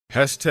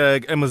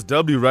Hashtag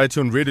MSW right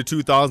here on Radio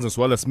 2000 as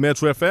well as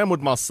Metro FM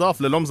with myself,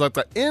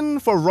 Lelomzata,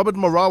 in for Robert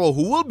Marawa,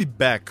 who will be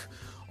back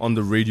on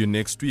the radio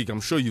next week.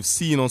 I'm sure you've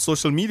seen on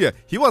social media.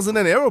 He was in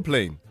an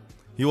aeroplane.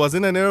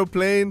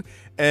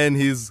 And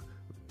he's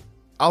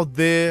out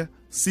there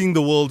seeing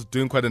the world,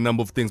 doing quite a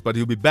number of things, but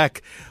he'll be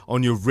back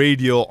on your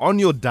radio, on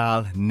your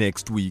dial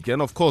next week.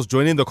 And of course,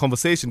 join in the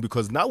conversation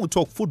because now we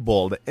talk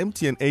football. The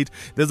MTN8,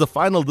 there's a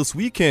final this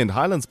weekend.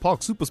 Highlands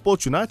Park, Super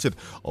Sports United,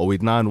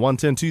 089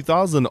 110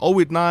 2000,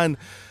 089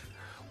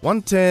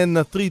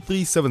 110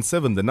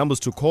 3377. The numbers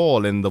to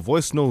call and the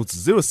voice notes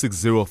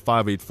 060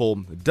 584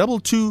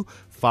 2250.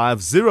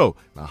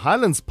 Now,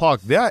 Highlands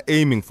Park, they are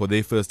aiming for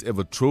their first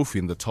ever trophy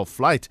in the top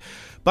flight.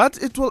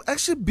 But it will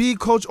actually be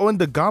Coach Owen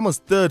Da Gama's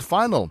third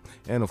final.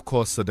 And of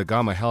course, Da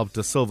Gama helped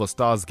the Silver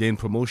Stars gain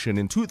promotion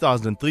in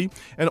 2003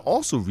 and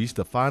also reached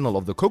the final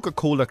of the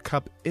Coca-Cola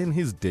Cup in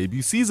his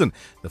debut season.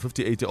 The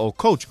 58-year-old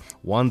coach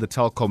won the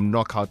Telkom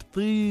knockout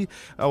three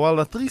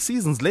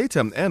seasons later.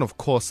 And of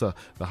course,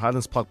 the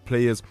Highlands Park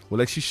players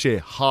will actually share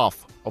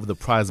half of the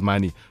prize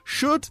money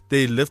should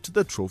they lift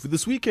the trophy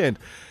this weekend.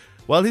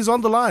 Well, he's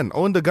on the line.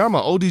 Owen Da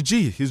Gama,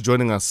 ODG. He's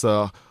joining us.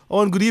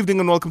 Owen, good evening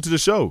and welcome to the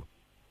show.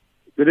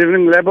 Good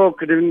evening, Lebo.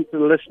 Good evening to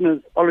the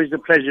listeners. Always a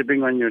pleasure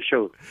being on your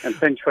show. And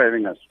thanks for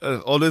having us.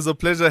 Always a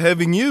pleasure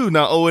having you.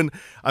 Now, Owen,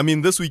 I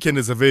mean, this weekend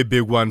is a very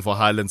big one for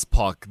Highlands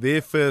Park.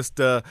 Their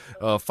first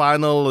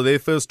final, their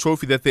first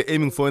trophy that they're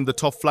aiming for in the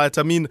top flight.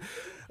 I mean,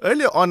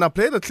 earlier on, I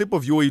played a clip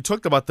of you where you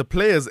talked about the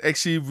players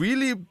actually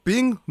really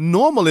being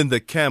normal in the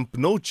camp,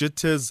 no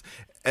jitters,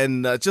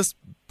 and just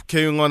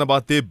carrying on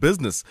about their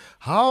business.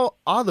 How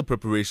are the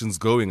preparations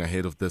going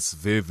ahead of this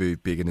very, very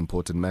big and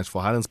important match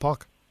for Highlands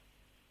Park?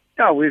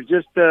 Yeah, we've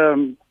just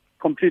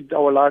completed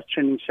our last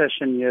training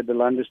session here at the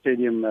London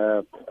Stadium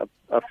a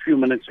few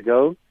minutes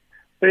ago.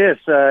 So yes,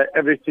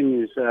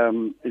 everything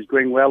is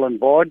going well on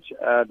board.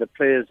 The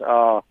players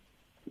are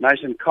nice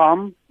and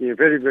calm. They're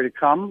very, very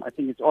calm. I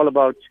think it's all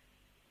about,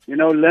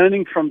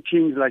 learning from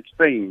teams like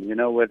Spain,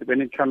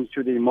 when it comes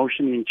to the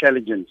emotional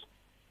intelligence.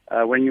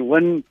 When you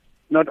win,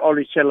 not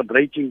always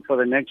celebrating for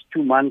the next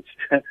 2 months,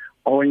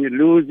 or when you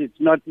lose, it's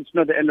not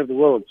the end of the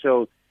world.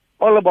 So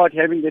all about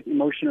having that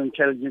emotional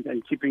intelligence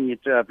and keeping it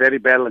very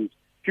balanced.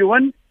 If you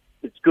win,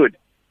 it's good.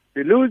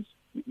 If you lose,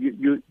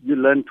 you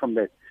learn from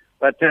that.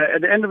 But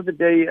at the end of the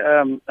day,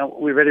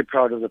 we're very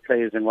proud of the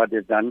players and what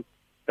they've done.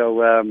 So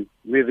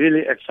we're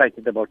really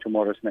excited about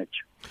tomorrow's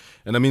match.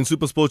 And I mean,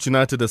 Super Sports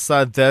United,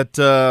 aside that,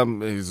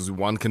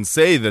 one can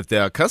say that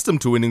they're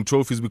accustomed to winning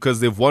trophies because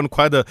they've won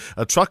quite a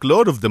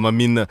truckload of them. I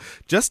mean,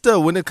 just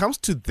when it comes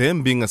to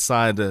them being a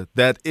side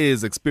that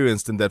is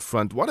experienced in that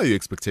front, what are your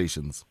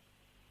expectations?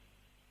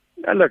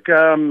 Look,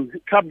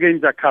 cup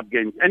games are cup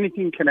games.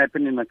 Anything can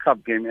happen in a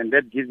cup game, and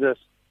that gives us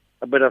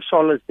a bit of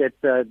solace that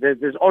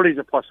there's always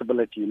a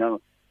possibility.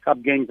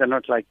 Cup games are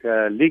not like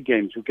league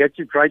games. Who gets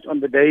it right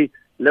on the day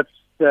lifts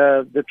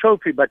the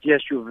trophy. But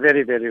yes, you're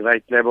very, very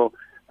right, Lelo.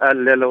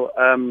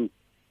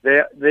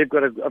 They've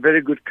got a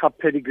very good cup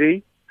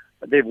pedigree.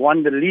 They've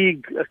won the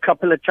league a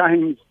couple of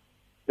times.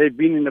 They've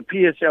been in the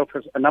PSL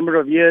for a number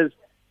of years.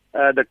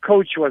 The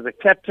coach was a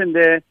captain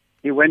there.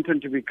 He went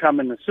on to become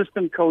an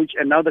assistant coach,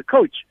 and now the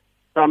coach.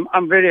 So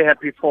I'm very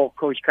happy for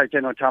Coach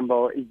Kaiteno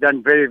Tambo. He's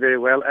done very, very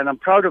well, and I'm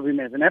proud of him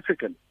as an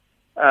African.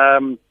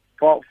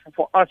 For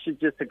us, it's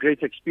just a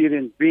great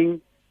experience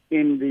being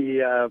in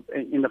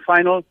the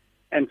final,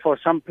 and for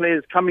some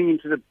players coming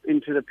into the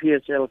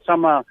PSL,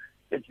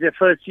 it's their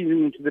first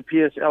season into the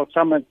PSL,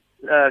 some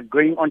are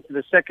going on to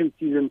the second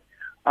season.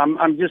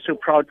 I'm just so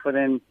proud for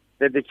them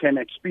that they can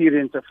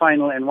experience a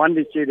final, and one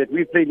day say that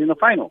we played in the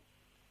final.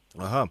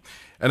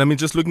 And I mean,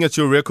 just looking at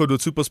your record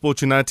with Super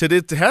Sport United,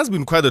 it has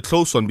been quite a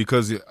close one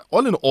because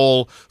all in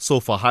all, so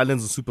far,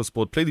 Highlands and Super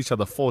Sport played each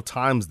other 4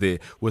 times there,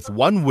 with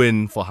 1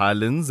 win for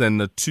Highlands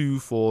and 2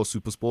 for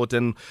Super Sport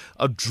and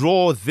a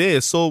draw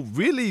there. So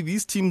really,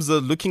 these teams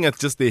are looking at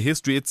just their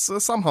history. It's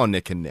somehow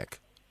neck and neck.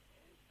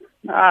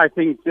 I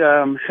think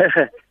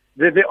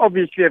they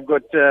obviously have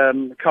got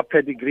cup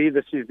pedigree.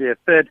 This is their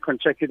 3rd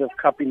consecutive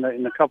cup in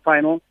the cup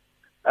final.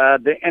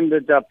 They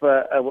ended up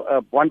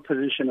 1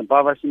 position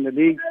above us in the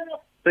league.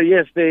 So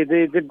yes,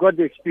 they've got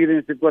the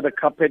experience, they've got a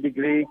cup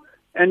pedigree,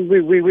 and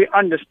we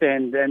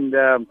understand, and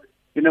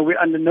we're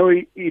under no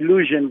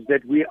illusions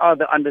that we are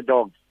the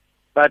underdogs.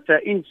 But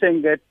in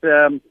saying that,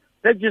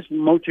 that just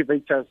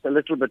motivates us a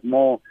little bit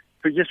more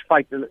to just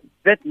fight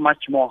that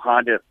much more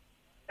harder.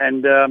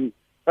 And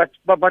but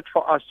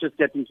for us, just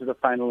getting to the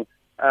final,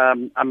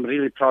 I'm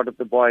really proud of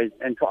the boys,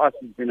 and for us,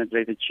 it's been a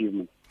great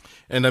achievement.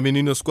 And I mean,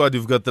 in your squad,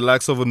 you've got the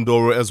likes of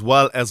Ndoro as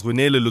well as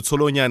Renele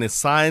Lutsolonyane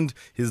signed.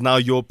 He's now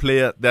your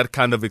player. That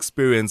kind of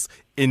experience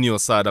in your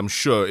side, I'm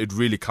sure it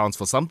really counts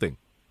for something.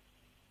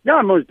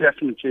 Yeah, most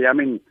definitely. I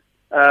mean,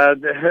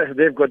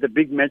 they've got the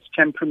big match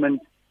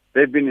temperament.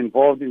 They've been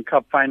involved in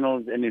cup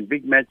finals and in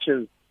big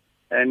matches.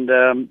 And,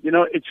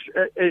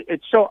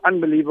 it's so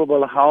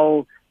unbelievable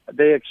how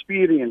their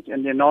experience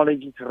and their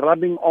knowledge is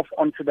rubbing off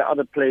onto the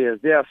other players.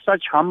 They are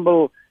such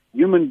humble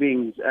human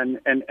beings and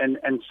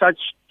such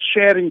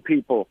sharing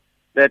people.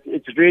 that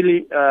it's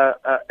really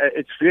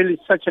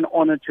such an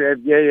honor to have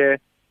Yeye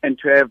and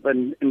to have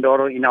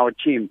Ndoro in our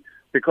team,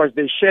 because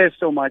they share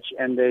so much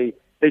and they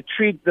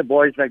treat the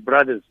boys like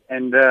brothers.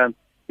 And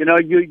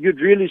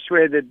you'd really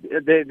swear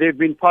that they've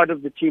been part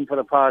of the team for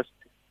the past,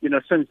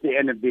 since the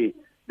NFB.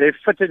 They've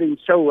fitted in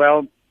so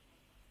well,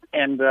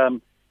 and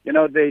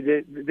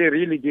they're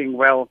really doing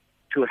well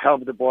to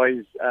help the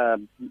boys,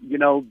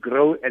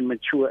 grow and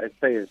mature as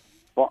players.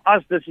 For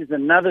us, this is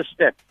another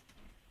step,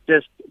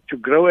 just to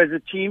grow as a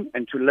team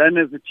and to learn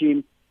as a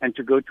team and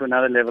to go to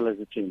another level as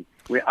a team.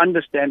 We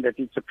understand that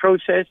it's a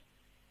process,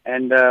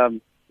 and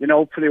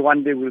hopefully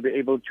one day we'll be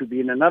able to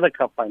be in another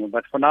cup final.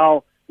 But for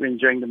now, we're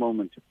enjoying the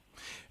moment.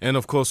 And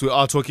of course, we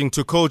are talking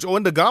to Coach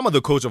Owen Da Gama, the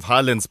coach of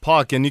Highlands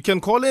Park. And you can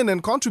call in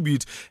and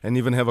contribute and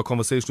even have a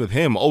conversation with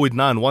him.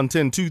 089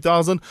 110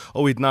 2000,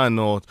 089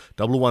 or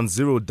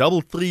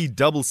 110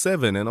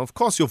 3377. And of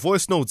course, your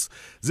voice notes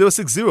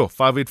 060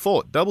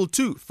 584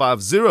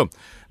 2250.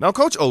 Now,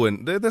 Coach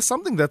Owen, there's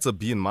something that's a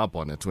bee in my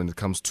bonnet when it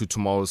comes to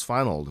tomorrow's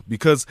final,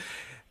 because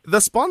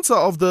the sponsor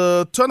of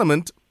the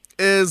tournament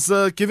is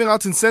giving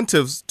out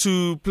incentives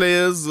to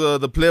players.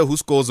 The player who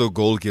scores a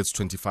goal gets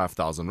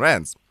 25,000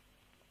 rands.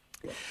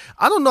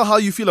 I don't know how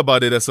you feel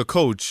about it as a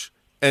coach,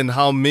 and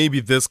how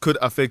maybe this could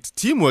affect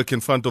teamwork in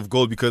front of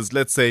goal, because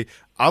let's say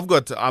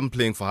I'm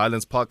playing for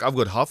Highlands Park, I've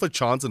got half a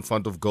chance in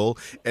front of goal,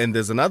 and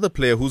there's another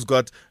player who's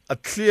got a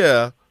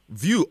clear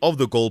view of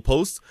the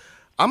goalpost.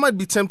 I might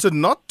be tempted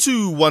not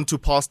to want to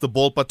pass the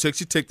ball, but to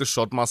actually take the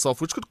shot myself,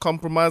 which could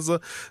compromise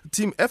a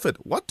team effort.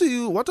 What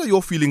are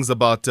your feelings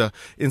about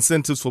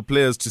incentives for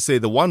players to say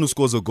the one who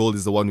scores a goal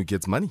is the one who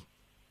gets money?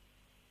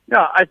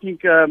 Yeah, I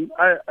think at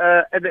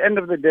the end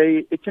of the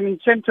day, it's an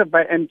incentive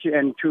by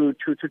MTN to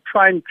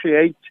try and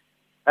create,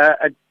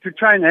 to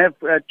try and have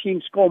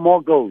teams score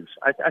more goals.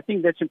 I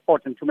think that's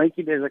important, to make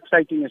it as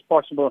exciting as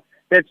possible.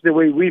 That's the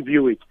way we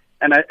view it.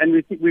 And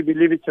we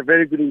believe it's a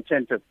very good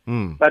incentive.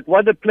 But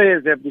what the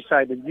players have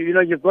decided,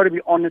 you've got to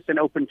be honest and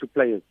open to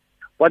players.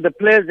 What the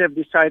players have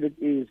decided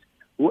is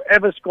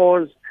whoever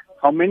scores,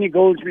 how many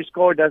goals we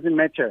score, doesn't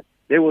matter.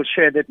 They will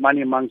share that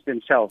money amongst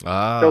themselves.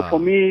 So for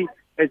me,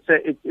 it's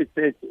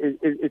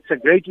a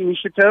great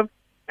initiative,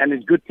 and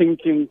it's good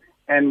thinking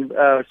and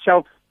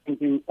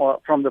self-thinking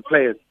from the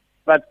players.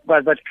 But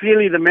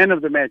clearly the man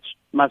of the match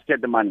must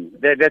get the money.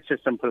 That's as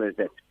simple as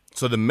that.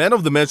 So the man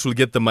of the match will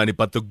get the money,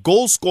 but the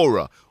goal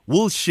scorer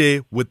will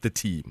share with the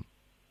team.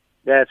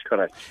 That's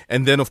correct.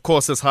 And then, of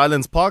course, as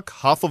Highlands Park,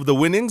 half of the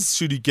winnings,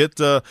 should you get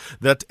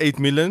that 8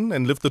 million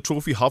and lift the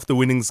trophy, half the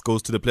winnings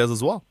goes to the players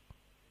as well.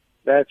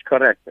 That's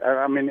correct.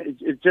 I mean,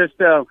 it's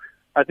just,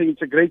 I think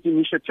it's a great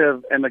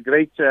initiative and a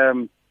great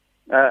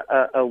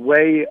a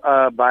way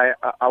by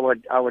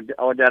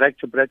our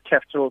director, Brett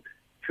Keftel,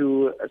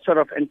 to sort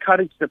of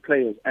encourage the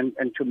players and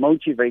to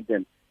motivate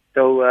them.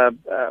 So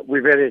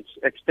we're very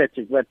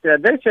ecstatic. But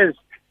this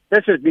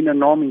has been a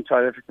norm in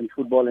South African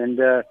football, and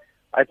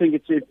I think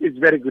it's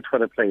very good for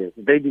the players.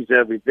 They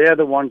deserve it. They're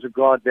the ones who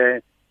go out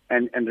there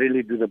and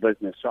really do the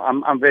business. So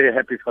I'm very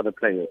happy for the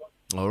players.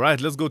 All right,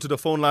 let's go to the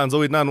phone lines.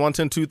 089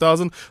 110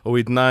 2000,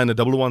 089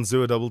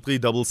 110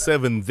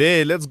 3377.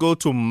 There, let's go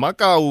to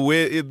Macau,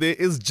 where there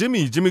is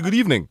Jimmy. Jimmy, good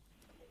evening.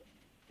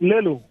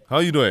 Lelo. How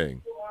are you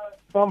doing?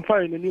 I'm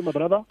fine, and you, my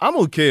brother? I'm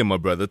okay, my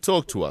brother.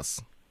 Talk to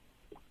us.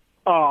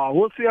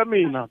 What's your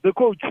mean? The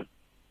coach.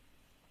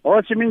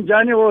 What's your mean,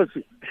 Johnny? What's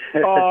it?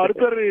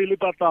 Really,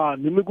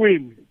 Patan, in the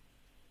Queen.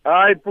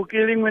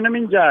 Pukiling when I'm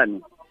in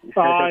Johnny.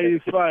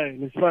 It's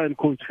fine,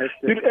 coach.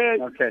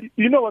 Okay.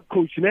 You know what,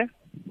 coach, ne?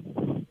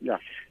 Yeah.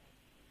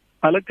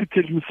 I like to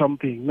tell you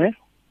something, ne?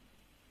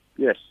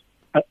 Yes.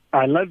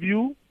 I love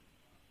you.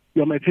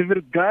 You're my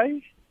favorite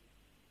guy.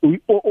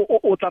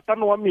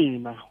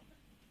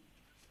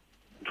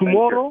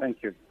 Tomorrow,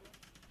 Thank you.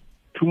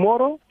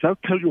 Tomorrow,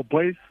 just tell your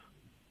boys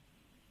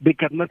they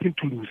got nothing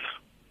to lose.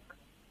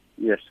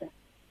 Yes, sir.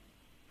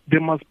 They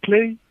must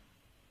play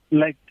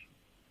like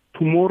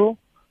tomorrow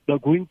they're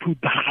going to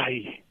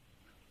die.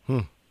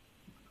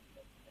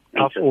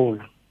 That's all.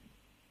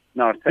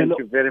 No, thank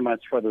you very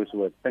much for those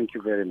words. Thank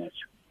you very much.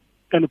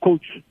 And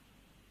coach,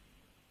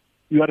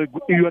 you are a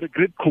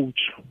great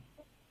coach.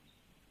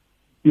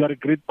 You are a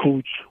great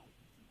coach.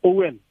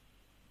 Owen,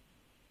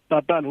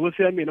 Tatan, what's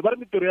your name?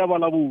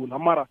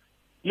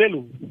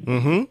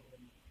 Mm-hmm.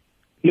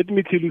 Let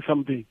me tell you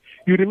something.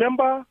 You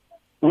remember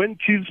when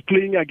Chiefs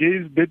playing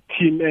against that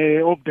team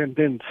of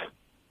Dendens?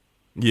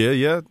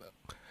 Yeah.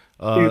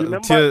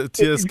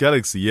 TS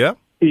Galaxy, yeah?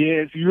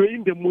 Yes, you were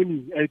in the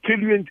morning. I tell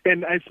you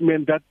and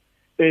Iceman that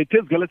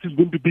TS Galaxy is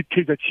going to beat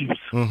Kaizer Chiefs.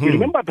 Mm-hmm. You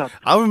remember that?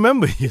 I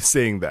remember you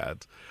saying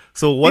that.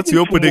 So what's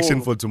your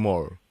prediction for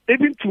tomorrow?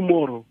 Even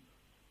tomorrow,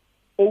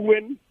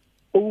 Owen,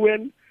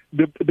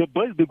 the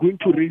boys, they're going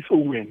to race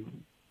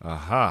Owen.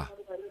 Aha.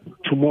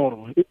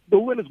 Tomorrow.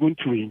 Owen is going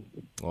to win.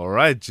 All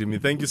right, Jimmy.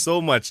 Thank you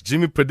so much.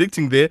 Jimmy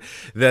predicting there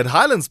that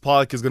Highlands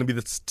Park is going to be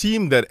the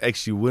team that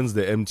actually wins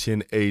the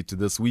MTN8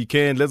 this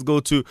weekend. Let's go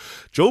to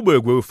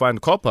Joburg where we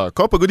find Copper.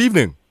 Copper, good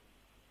evening.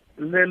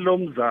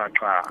 Umzato.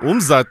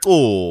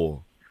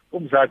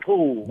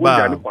 Umzato.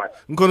 Baba.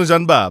 Mkono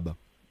Jan Baba.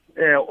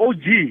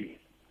 OG.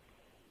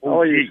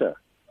 How are you, sir?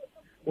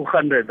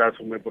 100, that's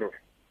my bro.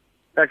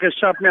 I can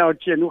sharp me out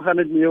here,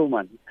 200 mil,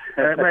 man.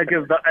 I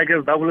guess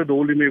double it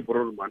only me,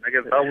 bro, man. I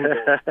guess double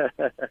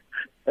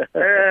it.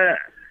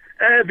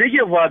 Big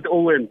about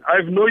Owen.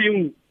 I've known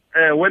you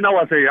when I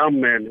was a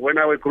young man, when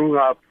I was growing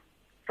up,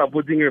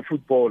 supporting a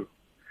football.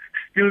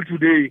 Still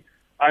today,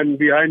 I'm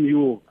behind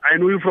you. I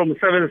know you from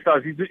 7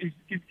 Stars.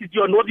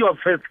 You're not your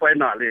first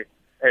final,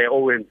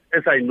 Owen,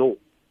 as I know.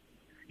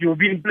 You've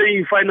been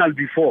playing final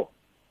before.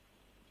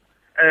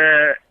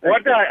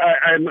 What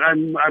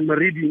I'm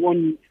reading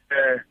on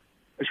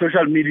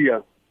social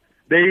media,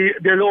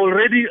 they're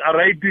already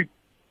writing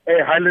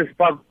Highlands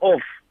Park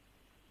off.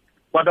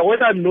 But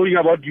what I'm knowing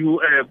about you,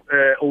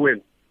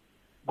 Owen,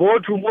 go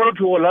tomorrow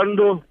to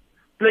Orlando,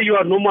 play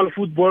your normal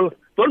football.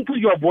 Don't put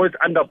your boys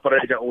under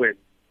pressure, Owen.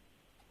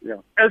 Yeah.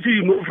 As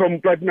you know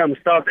from Platinum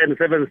Stars and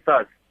 7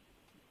 Stars.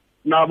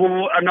 Yes.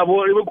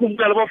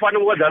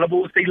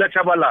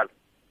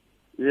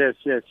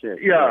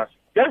 Yeah.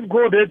 Just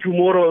go there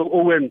tomorrow,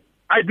 Owen.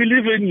 I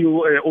believe in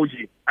you,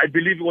 OG. I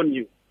believe on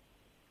you.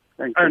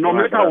 Thank you. No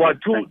matter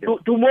what,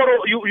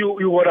 tomorrow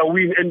you want to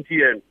win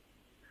MTN.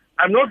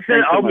 I'm not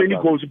saying how many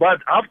goals,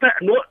 but after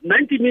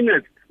 90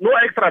 minutes, no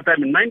extra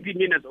time, 90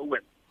 minutes,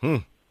 Owen.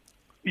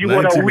 You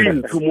want to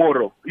win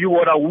tomorrow. You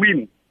want to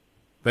win.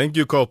 Thank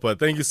you, Copper.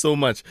 Thank you so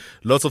much.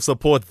 Lots of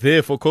support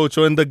there for Coach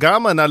Owen Da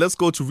Gama. Now let's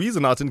go to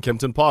Reason out in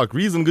Kempton Park.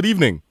 Reason, good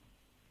evening.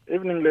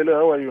 Evening, Lele.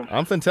 How are you?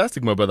 I'm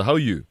fantastic, my brother. How are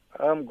you?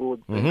 I'm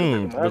good.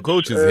 The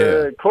coach is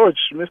here.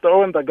 Coach, Mr.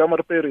 Owen Da Gama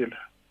Riperil.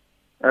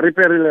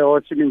 Riperile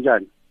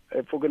Ochiminjan.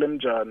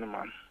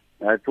 Man.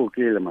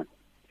 Man.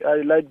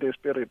 I like the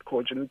spirit,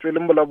 Coach.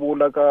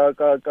 Ntwilimbulabula ka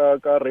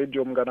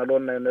radio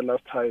mganalona the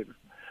last time.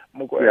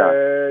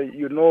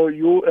 You know,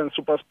 you and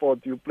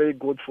Supersport, you play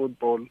good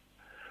football.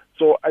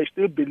 So I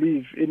still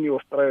believe in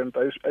your strength.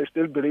 I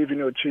still believe in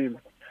your team.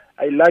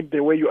 I like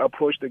the way you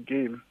approach the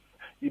game.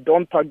 You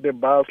don't pack the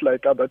bars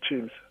like other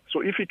teams.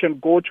 So if you can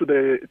go to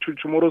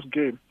tomorrow's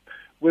game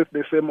with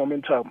the same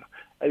momentum,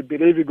 I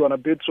believe you're gonna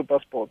beat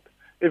Supersport.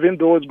 Even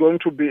though it's going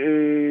to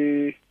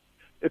be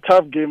a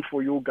tough game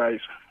for you guys.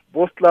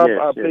 Both clubs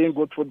are playing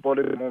good football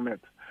at the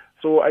moment.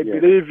 So I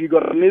believe you're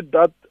gonna need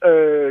that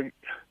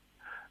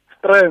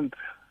strength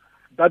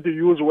that you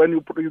use when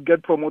you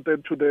get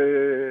promoted to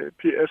the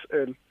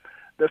PSL.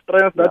 The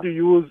strength that you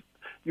use,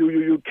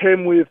 you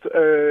came with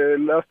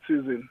last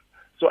season.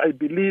 So I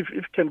believe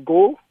if you can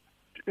go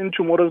in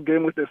tomorrow's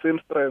game with the same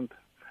strength,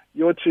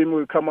 your team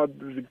will come out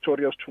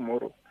victorious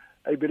tomorrow.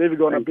 I believe you're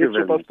going to beat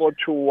Supersport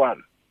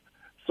 2-1.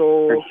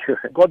 So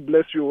God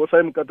bless you. I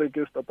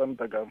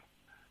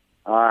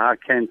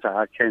can't.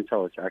 I'm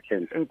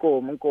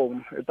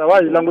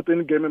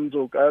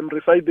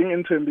residing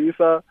in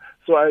Tembisa,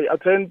 so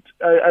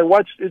I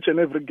watch each and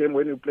every game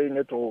when you're playing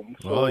at home.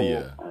 So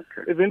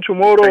even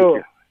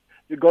tomorrow,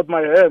 you got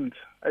my hand.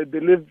 I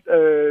believe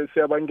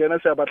Siabangena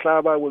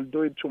Siabatlaba will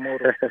do it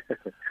tomorrow.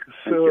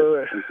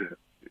 So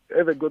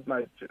have a good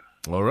night.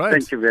 All right.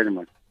 Thank you very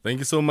much. Thank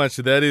you so much.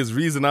 That is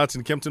Reason out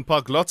in Kempton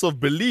Park. Lots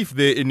of belief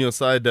there in your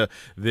side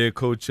there,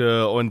 Coach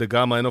Owen Da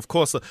Gama. And of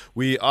course,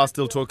 we are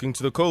still talking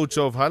to the coach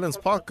of Highlands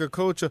Park,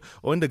 Coach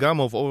Owen Da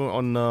Gama.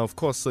 Of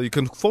course, you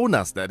can phone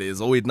us, that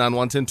is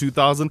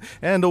 089-110-2000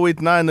 and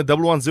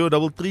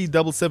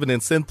 089-110-3377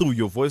 and send through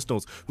your voice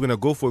notes. We're going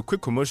to go for a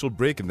quick commercial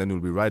break and then we'll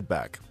be right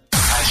back.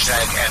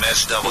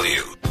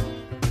 #NSW.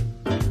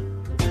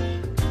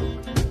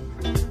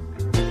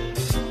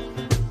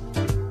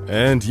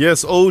 And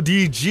yes,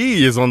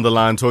 ODG is on the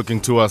line talking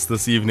to us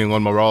this evening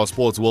on Marawa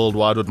Sports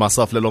Worldwide with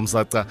myself, Lelo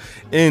Msata,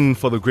 in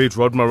for the great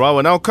Robert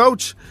Marawa. Now,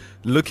 Coach,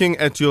 looking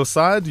at your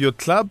side, your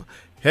club,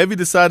 have you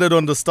decided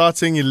on the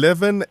starting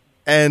 11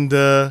 and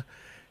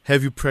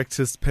have you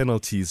practiced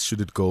penalties should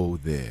it go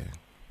there?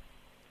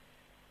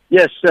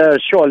 Yes,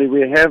 surely.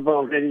 We have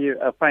already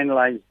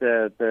finalized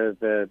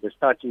the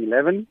starting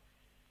 11.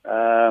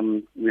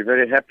 We're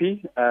very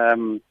happy.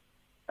 The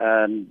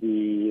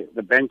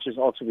bench has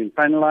also been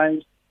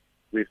finalized.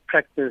 We've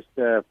practiced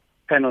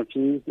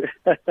penalties.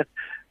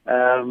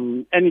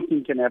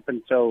 Anything can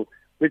happen. So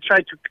we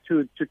try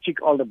to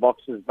tick all the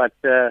boxes, but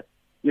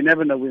you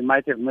never know. We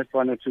might have missed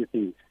one or two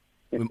things.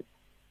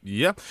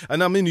 Yeah,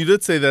 and I mean, you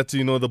did say that,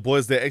 the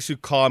boys, they're actually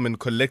calm and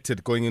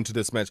collected going into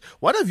this match.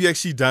 What have you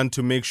actually done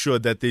to make sure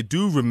that they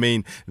do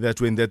remain that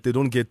way and that they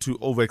don't get too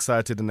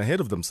overexcited and ahead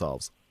of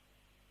themselves?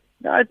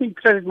 I think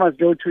credit must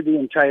go to the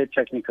entire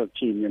technical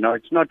team.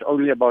 It's not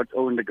only about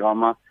Owen Da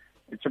Gama.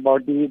 It's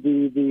about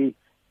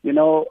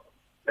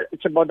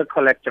it's about the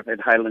collective at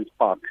Highlands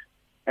Park.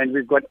 And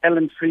we've got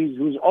Ellen Fries,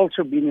 who's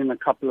also been in a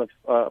couple of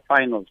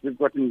finals. We've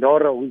got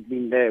Ndoro, who's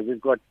been there.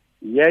 We've got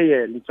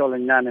Yeye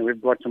Litolengane.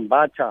 We've got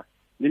Mbata,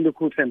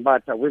 Lindukuhle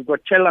Mbata. We've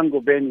got Chelango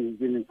Beni, who's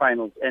been in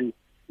finals. And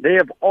they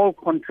have all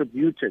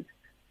contributed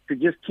to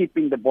just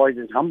keeping the boys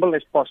as humble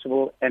as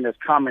possible and as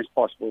calm as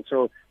possible.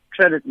 So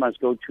credit must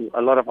go to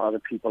a lot of other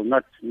people,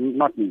 not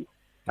me.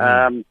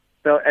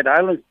 So at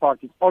Highlands Park,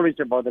 it's always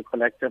about the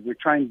collective. We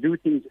try and do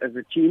things as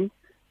a team.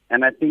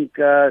 And I think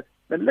the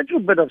little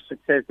bit of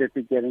success that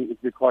we're getting is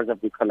because of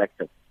the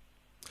collective.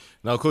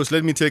 Now, Coach,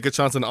 let me take a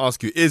chance and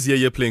ask you, is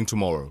Yeye playing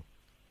tomorrow?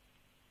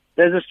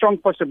 There's a strong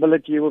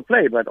possibility he will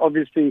play, but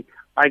obviously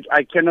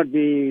I cannot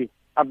be.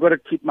 I've got to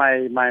keep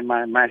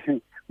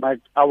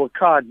our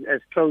cards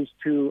as close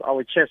to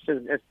our chest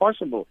as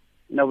possible.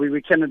 No,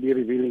 we cannot be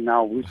revealing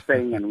now who's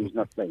playing and who's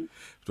not playing.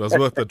 It was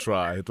worth a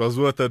try. It was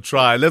worth a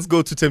try. Let's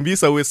go to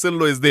Tembisa where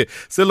Sello is there.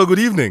 Sello, good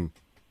evening.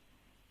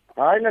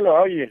 Hi, Nelo.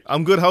 How are you?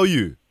 I'm good. How are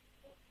you?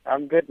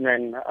 I'm good,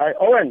 man.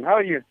 Owen, how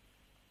are you?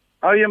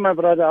 How are you, my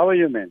brother? How are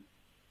you, man?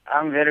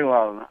 I'm very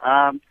well.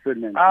 Good,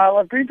 man. I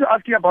was going to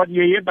ask you about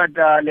Yeye, but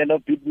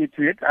Lelo beat me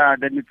to it.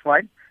 Then it's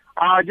fine.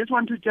 I just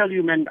want to tell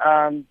you, man,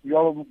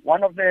 you're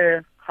one of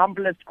the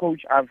humblest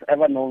coach I've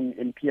ever known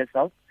in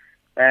PSL.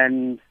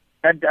 And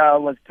that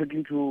was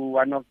talking to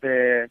one of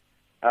the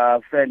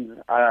friends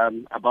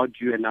about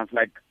you, and I was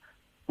like,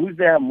 who's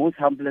the most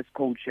humblest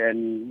coach?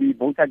 And we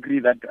both agree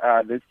that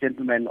this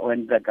gentleman,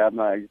 Owen Da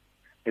Gama,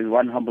 is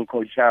one humble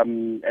coach.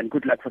 And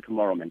good luck for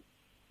tomorrow, man.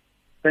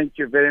 Thank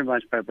you very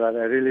much, my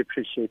brother. I really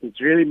appreciate it.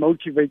 It really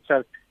motivates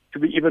us to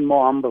be even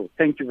more humble.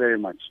 Thank you very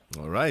much.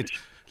 All right.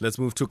 Let's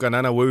move to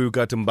Kanana where we've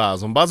got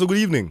Mbazo. Mbazo, good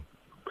evening.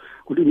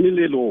 Good evening,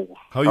 Lelo.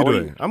 How are you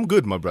doing? I'm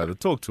good, my brother.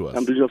 Talk to us.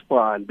 I'm just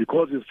fine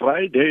because it's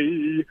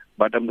Friday,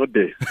 but I'm not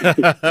there.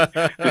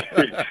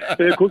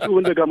 Hey, Coach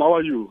Owen Da Gama, how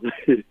are you?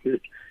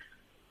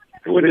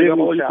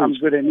 I'm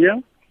good, and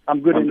you?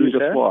 I'm good, and you,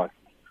 sir? All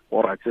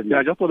right. Yeah,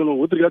 I just want to know,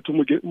 with regard to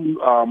Mokete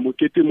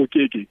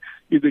Mokeke,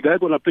 is the guy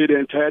going to play the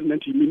entire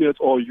 90 minutes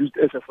or use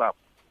as a sub?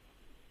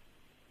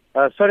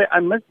 Sorry,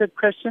 I missed that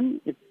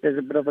question. There's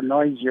a bit of a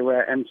noise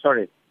here. I'm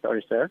sorry.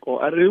 Sorry, sir.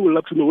 I really would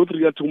like to know, with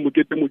regard to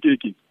Mokete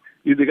Mokeke,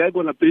 is the guy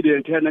going to play the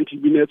entire 90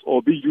 minutes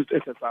or be used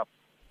as a sub?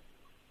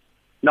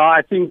 No,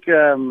 I think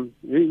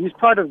he's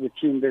part of the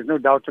team. There's no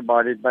doubt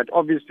about it. But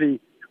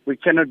obviously, we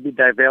cannot be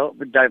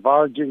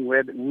divulging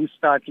who's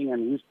starting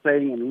and who's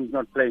playing and who's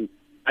not playing.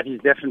 But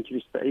he's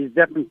definitely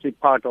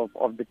part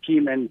of the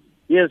team, and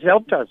he has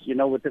helped us,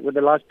 with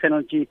the last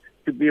penalty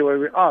to be where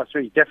we are. So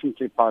he's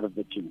definitely part of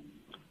the team.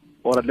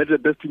 All right, let the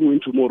best team win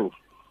tomorrow.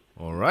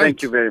 All right.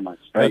 Thank you very much.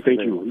 Thank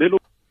you.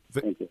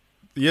 Thank you.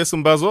 Yes,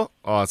 Mbazo.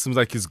 Oh, it seems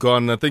like he's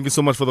gone. Thank you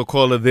so much for the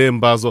caller there,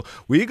 Mbazo.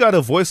 We got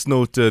a voice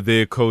note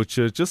there, Coach.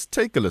 Just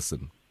take a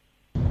listen.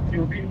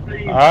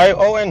 Hi,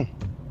 Owen.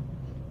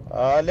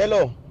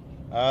 Lelo.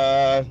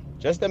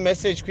 Just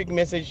a quick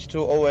message to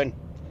Owen.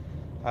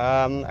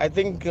 I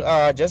think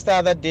just the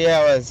other day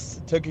I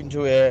was talking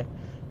to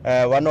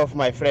one of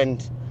my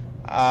friends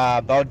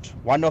about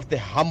one of the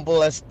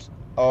humblest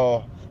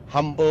or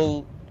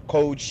humble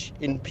coach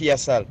in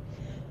PSL.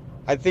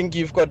 I think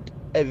you've got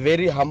a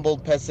very humble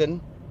person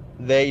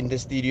there in the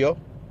studio,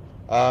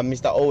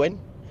 Mr. Owen.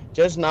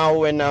 Just now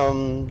when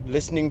I'm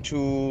listening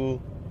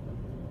to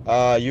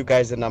you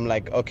guys, and I'm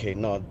like, okay,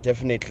 no,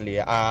 definitely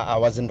I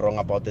wasn't wrong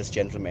about this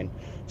gentleman.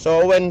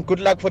 So Owen, good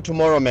luck for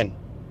tomorrow, man.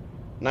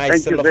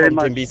 Nice. Thank you very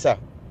much. Tembisa.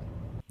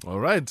 All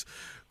right.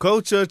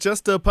 Coach,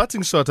 just a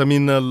parting shot. I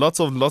mean, lots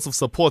of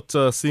support,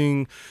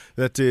 seeing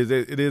that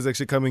it is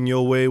actually coming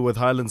your way with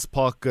Highlands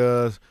Park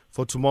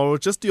for tomorrow.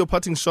 Just your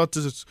parting shot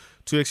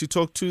to actually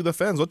talk to the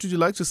fans. What would you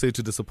like to say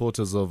to the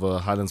supporters of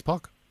Highlands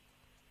Park?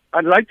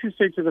 I'd like to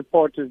say to the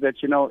supporters that,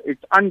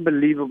 it's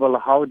unbelievable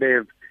how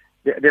they've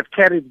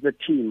carried the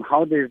team,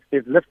 how they've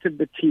lifted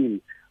the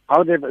team,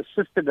 how they've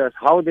assisted us,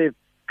 how they've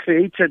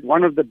created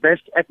one of the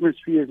best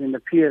atmospheres in the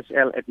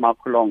PSL at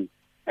Makulong.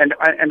 And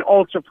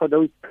also for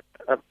those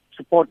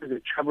supporters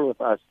that travel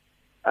with us.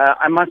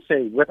 I must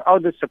say,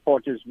 without the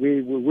supporters,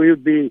 we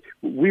would be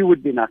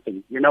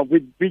nothing.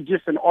 We'd be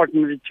just an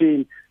ordinary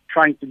team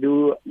trying to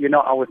do,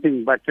 our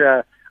thing. But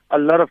a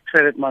lot of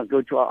credit must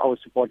go to our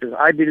supporters.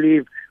 I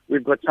believe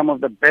we've got some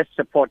of the best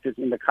supporters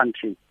in the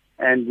country.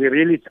 And we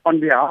really, on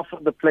behalf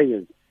of the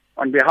players,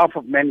 on behalf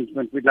of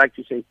management, we'd like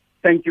to say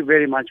thank you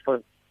very much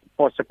for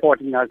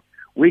supporting us.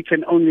 We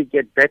can only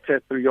get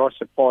better through your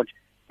support.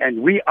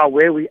 And we are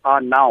where we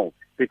are now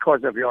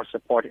because of your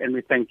support, and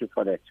we thank you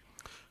for that.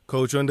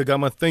 Coach Owen Da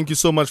Gama, thank you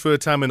so much for your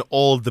time and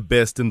all the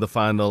best in the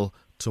final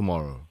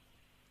tomorrow.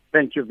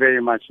 Thank you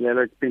very much,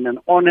 Lelo. It's been an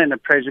honor and a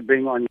pleasure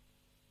being on.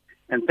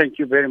 And thank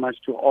you very much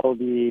to all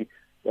the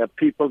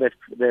people,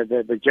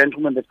 the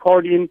gentlemen that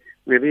called in.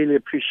 We really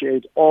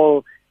appreciate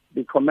all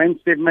the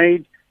comments they've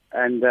made,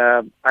 and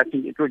I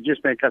think it will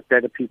just make us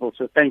better people.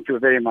 So thank you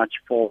very much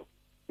for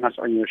us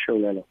on your show,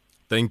 Lelo.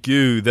 Thank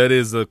you. That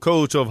is the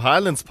coach of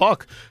Highlands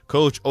Park,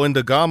 Coach Owen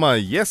Da Gama.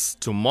 Yes,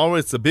 tomorrow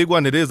it's a big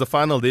one. It is the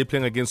final day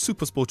playing against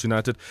SuperSport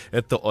United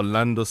at the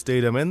Orlando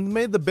Stadium, and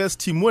may the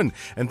best team win.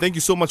 And thank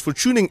you so much for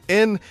tuning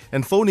in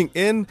and phoning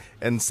in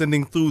and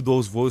sending through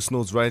those voice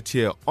notes right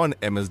here on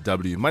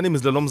MSW. My name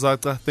is Lelom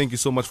Zata. Thank you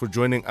so much for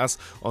joining us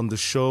on the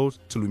show.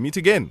 Till we meet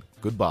again.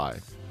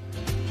 Goodbye.